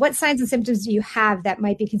symptoms? What signs and symptoms do you have that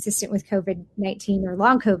might be consistent with COVID-19 or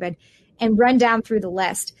long COVID? And run down through the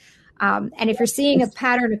list. And if you're seeing a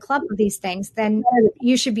pattern, a clump of these things, then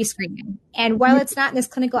you should be screening. And while it's not in this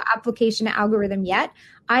clinical application algorithm yet,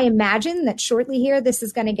 I imagine that shortly here, this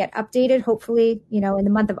is going to get updated, hopefully, in the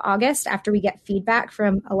month of August after we get feedback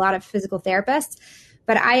from a lot of physical therapists.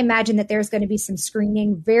 But I imagine that there's going to be some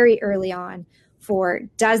screening very early on for,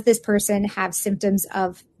 does this person have symptoms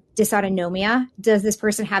of dysautonomia? Does this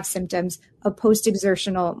person have symptoms of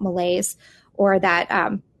post-exertional malaise, or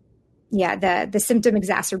that, the symptom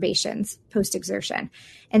exacerbations post-exertion?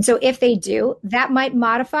 And so if they do, that might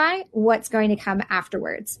modify what's going to come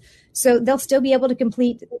afterwards. So they'll still be able to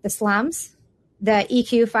complete the slums, the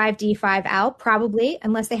EQ5D5L, probably,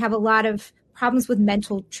 unless they have a lot of problems with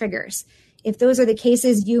mental triggers. If those are the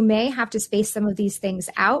cases, you may have to space some of these things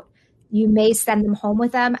out You may send them home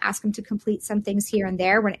with them, ask them to complete some things here and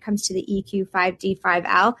there. When it comes to the EQ 5D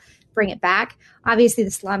 5L, bring it back. Obviously,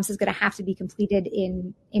 the slums is going to have to be completed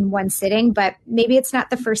in one sitting, but maybe it's not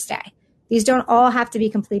the first day. These don't all have to be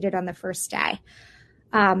completed on the first day.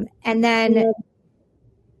 And then,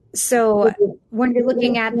 so when you're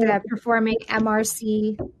looking at the performing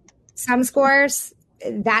MRC sum scores,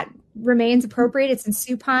 that remains appropriate. It's in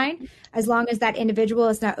supine, as long as that individual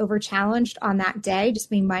is not over challenged on that day, just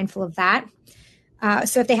being mindful of that.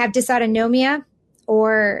 So if they have dysautonomia,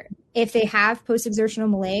 or if they have post-exertional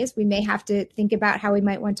malaise, we may have to think about how we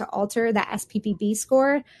might want to alter that SPPB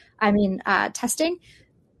score, testing.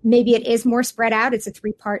 Maybe it is more spread out. It's a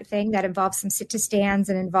 3-part thing that involves some sit-to-stands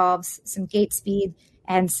and involves some gait speed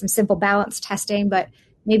and some simple balance testing. But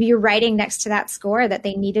maybe you're writing next to that score that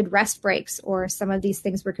they needed rest breaks, or some of these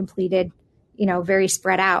things were completed, very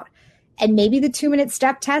spread out. And maybe the 2-minute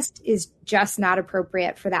step test is just not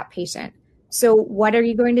appropriate for that patient. So what are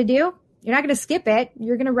you going to do? You're not going to skip it.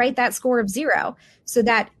 You're going to write that score of 0, so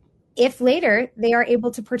that if later they are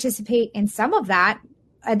able to participate in some of that,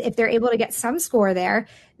 if they're able to get some score there,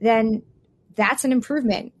 then that's an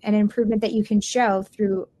improvement that you can show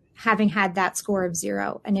through having had that score of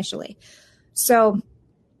 0 initially. So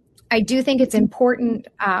I do think it's important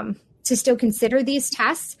to still consider these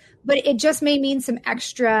tests, but it just may mean some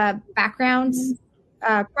extra background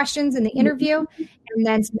questions in the interview, and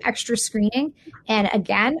then some extra screening. And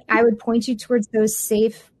again, I would point you towards those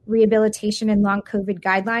safe rehabilitation and long COVID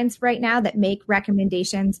guidelines right now that make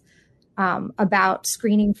recommendations about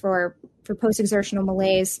screening for post-exertional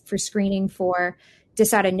malaise, for screening for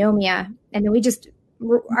dysautonomia. And then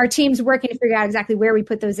our team's working to figure out exactly where we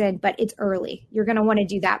put those in, but it's early. You're going to want to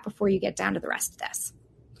do that before you get down to the rest of this.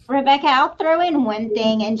 Rebecca, I'll throw in one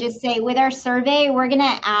thing and just say, with our survey, we're going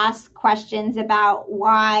to ask questions about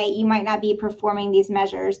why you might not be performing these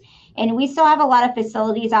measures. And we still have a lot of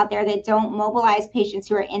facilities out there that don't mobilize patients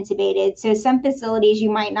who are intubated. So some facilities, you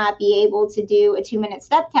might not be able to do a 2-minute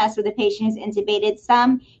step test with a patient who's intubated.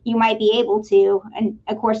 Some you might be able to, and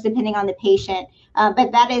of course, depending on the patient.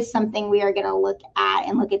 But that is something we are going to look at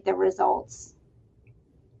and look at the results.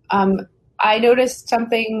 I noticed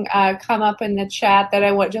something come up in the chat that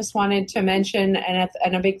I just wanted to mention,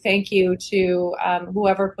 and a big thank you to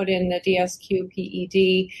whoever put in the DSQ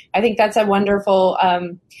PED. I think that's a wonderful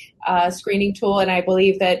screening tool, and I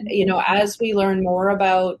believe that, as we learn more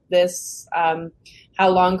about this, how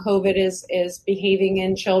long COVID is behaving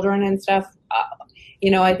in children and stuff,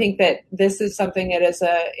 I think that this is something that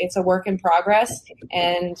it's a work in progress,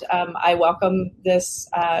 and I welcome this.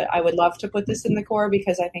 I would love to put this in the core,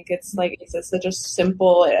 because I think it's such a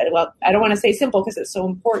simple. Well, I don't want to say simple because it's so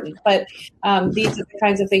important, but these are the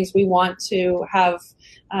kinds of things we want to have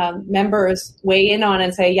members weigh in on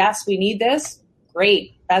and say, yes, we need this.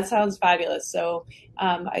 Great, that sounds fabulous. So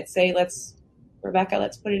I'd say Rebecca,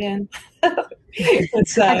 let's put it in.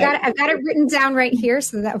 I've got it written down right here,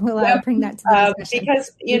 so that we'll bring that to the discussion.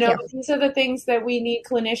 Because, these are the things that we need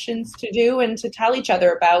clinicians to do and to tell each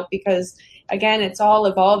other about, because, again, it's all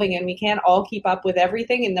evolving and we can't all keep up with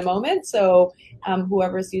everything in the moment. So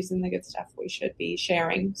whoever's using the good stuff, we should be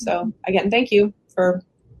sharing. So, again, thank you for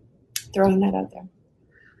throwing that out there.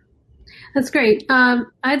 That's great.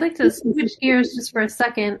 I'd like to switch gears just for a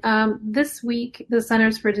second. This week, the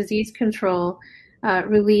Centers for Disease Control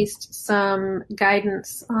released some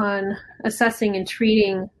guidance on assessing and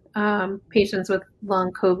treating patients with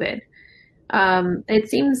long COVID. It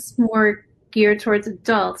seems more geared towards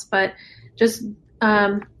adults, but just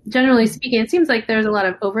generally speaking, it seems like there's a lot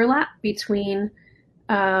of overlap between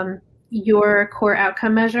your core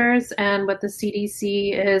outcome measures and what the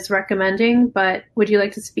CDC is recommending. But would you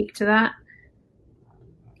like to speak to that?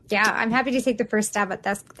 Yeah, I'm happy to take the first stab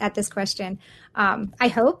at this question. I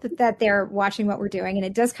hope that they're watching what we're doing, and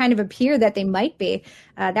it does kind of appear that they might be.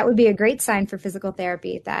 That would be a great sign for physical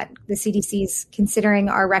therapy, that the CDC is considering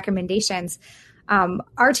our recommendations.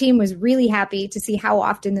 Our team was really happy to see how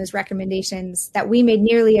often those recommendations that we made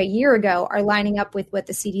nearly a year ago are lining up with what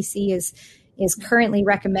the CDC is currently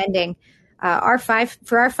recommending.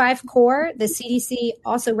 For our 5 core, the CDC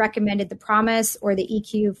also recommended the PROMIS, or the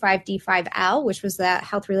EQ 5D 5L, which was the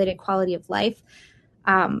health-related quality of life.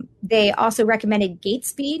 They also recommended gait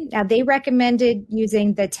speed. Now, they recommended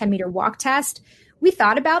using the 10-meter walk test. We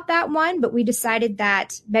thought about that one, but we decided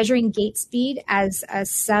that measuring gait speed as a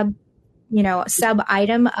sub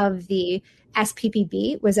item of the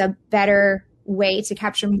SPPB was a better way to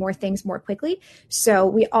capture more things more quickly. So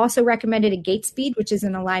we also recommended a gait speed, which is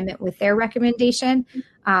in alignment with their recommendation.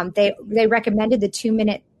 They recommended the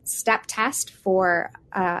 2-minute step test for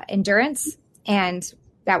endurance, and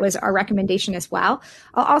that was our recommendation as well.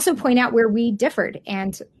 I'll also point out where we differed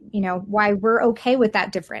and, why we're okay with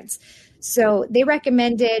that difference. So they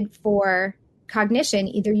recommended for cognition,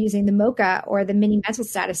 either using the MOCA or the mini mental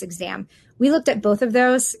status exam. We looked at both of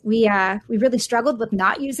those. We really struggled with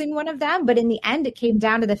not using one of them, but in the end, it came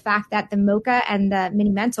down to the fact that the MOCA and the mini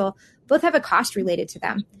mental both have a cost related to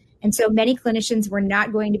them. And so many clinicians were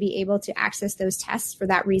not going to be able to access those tests for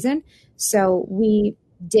that reason. So we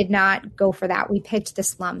did not go for that. We picked the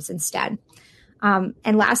slums instead.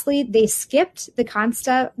 And lastly, they skipped the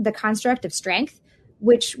construct of strength,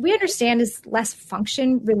 which we understand is less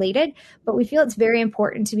function related, but we feel it's very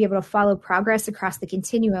important to be able to follow progress across the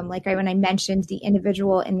continuum. Like when I mentioned the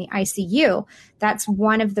individual in the ICU, that's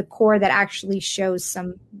one of the core that actually shows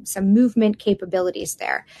some movement capabilities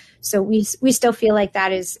there. So we still feel like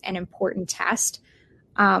that is an important test.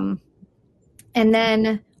 And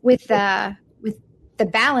then with the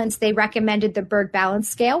balance, they recommended the Berg Balance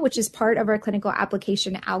Scale, which is part of our clinical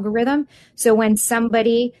application algorithm. So when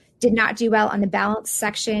somebody did not do well on the balance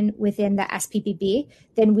section within the SPPB,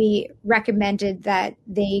 then we recommended that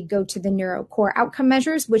they go to the NeuroCore outcome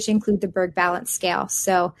measures, which include the Berg Balance Scale.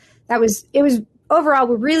 So it was overall,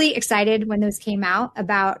 we're really excited when those came out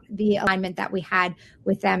about the alignment that we had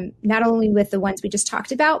with them, not only with the ones we just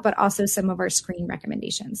talked about, but also some of our screening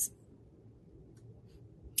recommendations.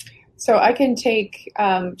 So I can take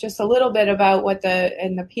just a little bit about what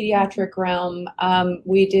in the pediatric realm,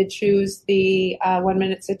 we did choose the 1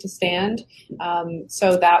 minute sit to stand.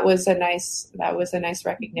 So that was a nice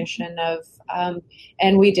recognition of,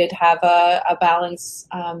 and we did have a balance,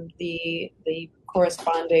 the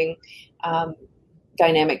corresponding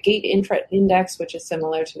dynamic gait index, which is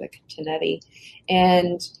similar to the Canetti.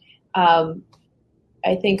 And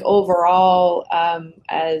I think overall,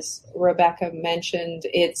 as Rebecca mentioned,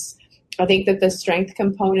 I think that the strength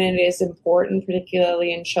component is important,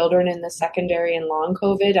 particularly in children in the secondary and long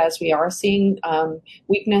COVID, as we are seeing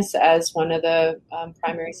weakness as one of the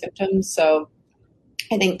primary symptoms. So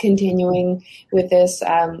I think continuing with this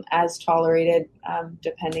as tolerated,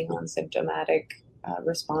 depending on symptomatic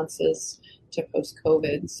responses to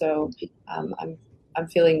post-COVID. So I'm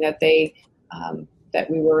feeling that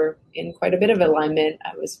that we were in quite a bit of alignment.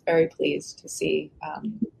 I was very pleased to see,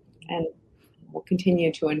 and we'll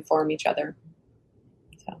continue to inform each other.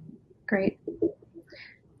 So. Great.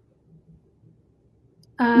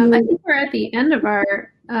 I think we're at the end of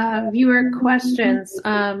our viewer questions.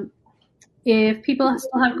 If people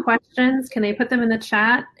still have questions, can they put them in the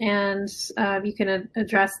chat and you can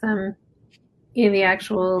address them in the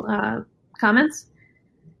actual comments?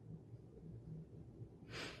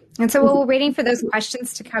 And so while we're waiting for those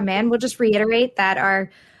questions to come in, we'll just reiterate that our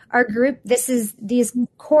group, these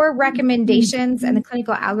core recommendations and the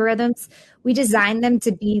clinical algorithms, we designed them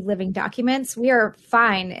to be living documents. We are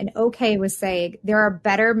fine and okay with saying there are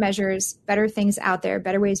better measures, better things out there,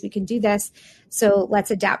 better ways we can do this. So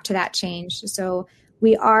let's adapt to that change. So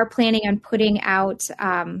we are planning on putting out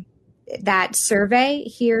that survey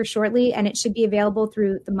here shortly, and it should be available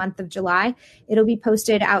through the month of July. It'll be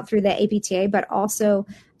posted out through the APTA, but also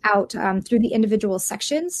out through the individual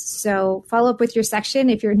sections. So follow up with your section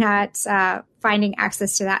if you're not finding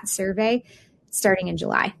access to that survey starting in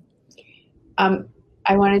July.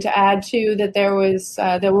 I wanted to add too that there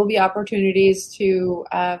will be opportunities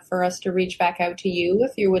for us to reach back out to you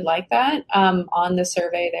if you would like that. On the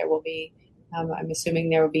survey, there will be, I'm assuming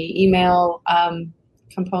there will be email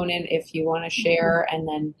component if you want to share, and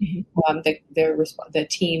then the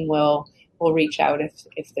team will reach out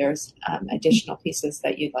if there's additional pieces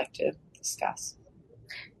that you'd like to discuss.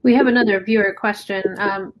 We have another viewer question.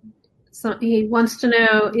 So he wants to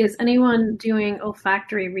know, is anyone doing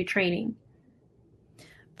olfactory retraining?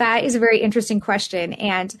 That is a very interesting question.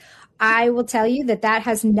 And I will tell you that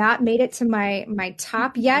has not made it to my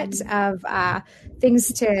top yet of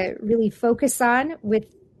things to really focus on with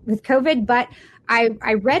COVID. But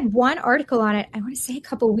I read one article on it, I want to say a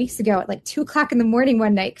couple of weeks ago at like 2:00 in the morning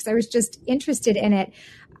one night, because I was just interested in it.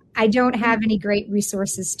 I don't have any great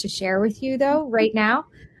resources to share with you though right now.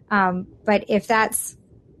 But if that's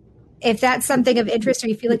something of interest, or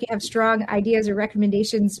you feel like you have strong ideas or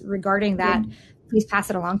recommendations regarding that, please pass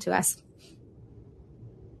it along to us.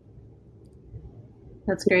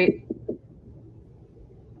 That's great.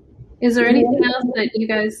 Is there anything else that you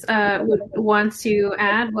guys would want to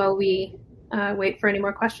add while we wait for any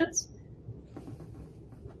more questions?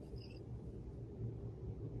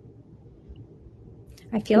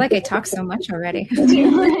 I feel like I talk so much already.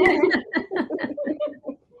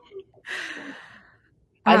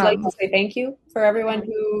 I'd like to say thank you for everyone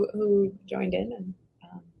who joined in. And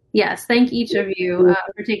Yes, thank each of you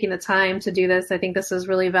for taking the time to do this. I think this is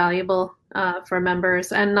really valuable for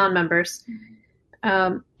members and non-members.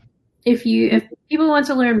 If people want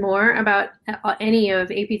to learn more about any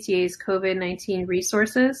of APTA's COVID-19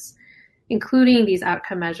 resources, including these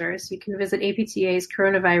outcome measures, you can visit APTA's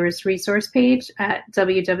coronavirus resource page at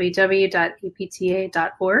www.apta.org.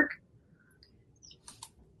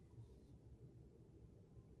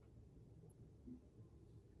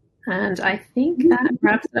 And I think that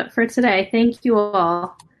wraps it up for today. Thank you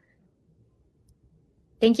all.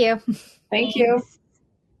 Thank you. Thank you.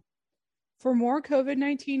 For more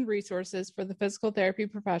COVID-19 resources for the physical therapy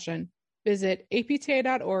profession, visit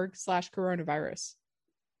apta.org/coronavirus.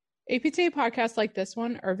 APTA podcasts like this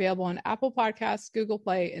one are available on Apple Podcasts, Google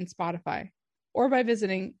Play, and Spotify, or by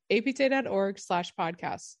visiting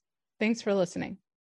apta.org/podcasts. Thanks for listening.